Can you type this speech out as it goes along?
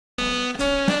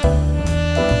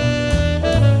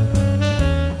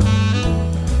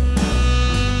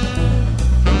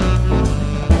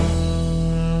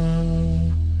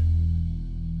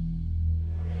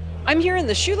I'm here in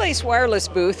the Shoelace Wireless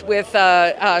booth with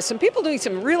some people doing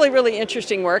some really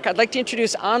interesting work. I'd like to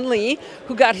introduce An Lee,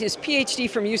 who got his PhD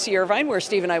from UC Irvine, where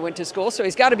Steve and I went to school, so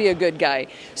he's got to be a good guy.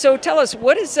 So tell us,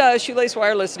 what is Shoelace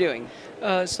Wireless doing?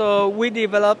 So we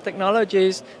develop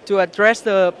technologies to address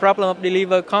the problem of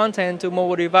deliver content to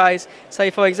mobile device. Say,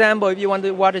 for example, if you want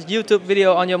to watch a YouTube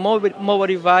video on your mobile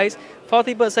device,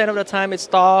 40% of the time it's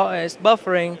stalled and it's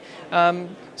buffering.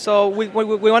 So we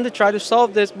want to try to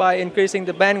solve this by increasing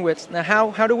the bandwidth.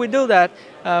 Now, how do we do that?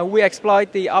 We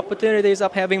exploit the opportunities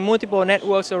of having multiple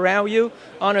networks around you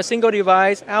on a single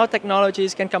device. Our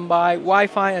technologies can combine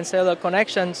Wi-Fi and cellular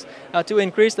connections to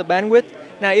increase the bandwidth.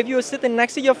 Now, if you're sitting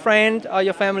next to your friend or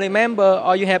your family member,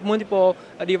 or you have multiple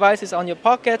devices on your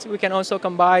pockets, we can also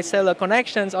combine cellular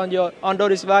connections on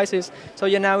those devices. So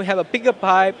you now have a bigger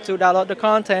pipe to download the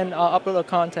content or upload the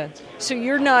content. So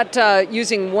you're not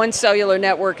using one cellular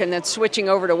network and then switching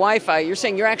over to Wi-Fi. You're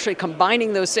saying you're actually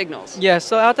combining those signals. Yes,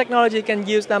 so our technology can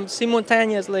use them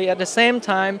simultaneously at the same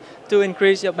time to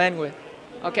increase your bandwidth.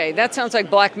 Okay, that sounds like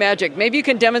black magic. Maybe you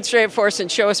can demonstrate it for us and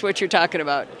show us what you're talking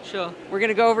about. Sure. We're going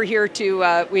to go over here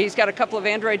to, he's got a couple of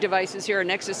Android devices here, a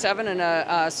Nexus 7 and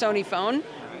a Sony phone.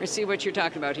 Let's see what you're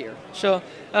talking about here. Sure.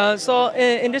 So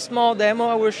in this small demo,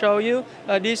 I will show you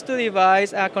these two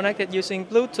devices are connected using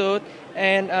Bluetooth,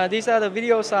 and these are the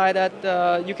video site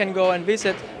that you can go and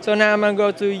visit. So now I'm going to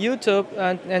go to YouTube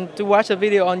and to watch a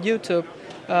video on YouTube.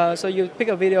 So you pick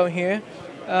a video here.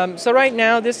 So right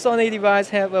now, this Sony device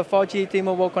have a 4G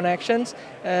T-Mobile connections.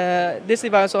 This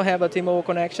device also have a T-Mobile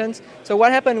connections. So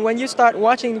what happened when you start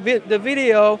watching the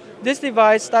video, this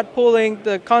device start pulling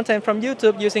the content from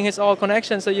YouTube using its all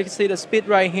connections. So you can see the speed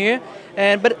right here.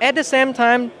 But at the same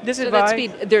time, this device... that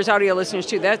speed, there's audio listeners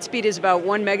too. That speed is about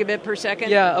 1 megabit per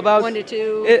second? Yeah, about 1 to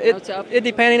 2, it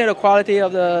depending on the quality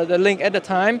of the link at the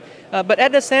time. But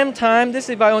at the same time, this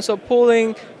device also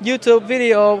pulling YouTube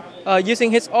video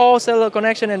using its all cellular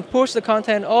connection and push the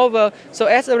content over. So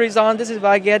as a result, this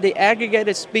device get the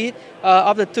aggregated speed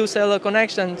of the two cellular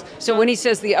connections. So when he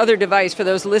says the other device, for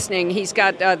those listening, he's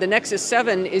got the Nexus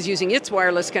 7 is using its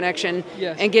wireless connection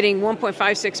and getting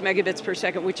 1.56 megabits per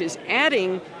second, which is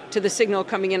adding to the signal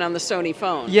coming in on the Sony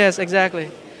phone. Yes, exactly.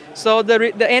 So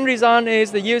the end result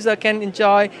is the user can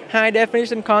enjoy high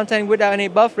definition content without any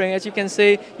buffering. As you can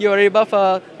see, you already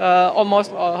buffer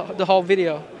almost the whole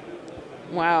video.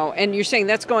 Wow, and you're saying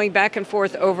that's going back and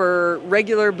forth over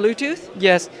regular Bluetooth?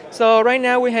 Yes, so right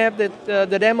now we have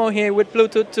the demo here with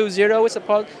Bluetooth 2.0, which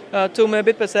supports 2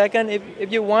 megabits per second.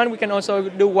 If you want, we can also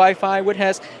do Wi-Fi, which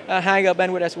has a higher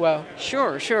bandwidth as well.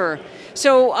 Sure.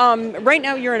 So right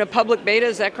now you're in a public beta,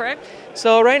 is that correct?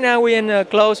 So right now we're in a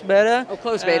closed beta. Oh,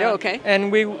 closed beta, okay. And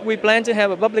we plan to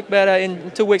have a public beta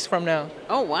in 2 weeks from now.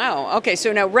 Oh, wow. Okay,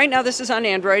 so now right now this is on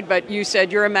Android, but you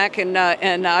said you're a Mac and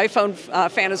iPhone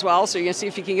fan as well, so you're going to see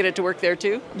if you can get it to work there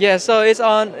too? Yeah, so it's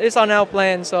on our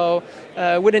plan. So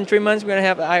within 3 months, we're going to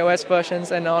have iOS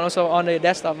versions and also on the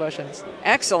desktop versions.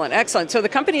 Excellent. So the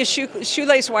company is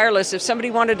Shoelace Wireless. If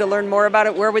somebody wanted to learn more about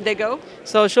it, where would they go?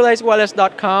 So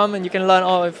shoelacewireless.com, and you can learn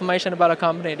all information about our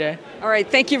company there. All right,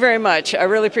 thank you very much. I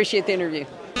really appreciate the interview.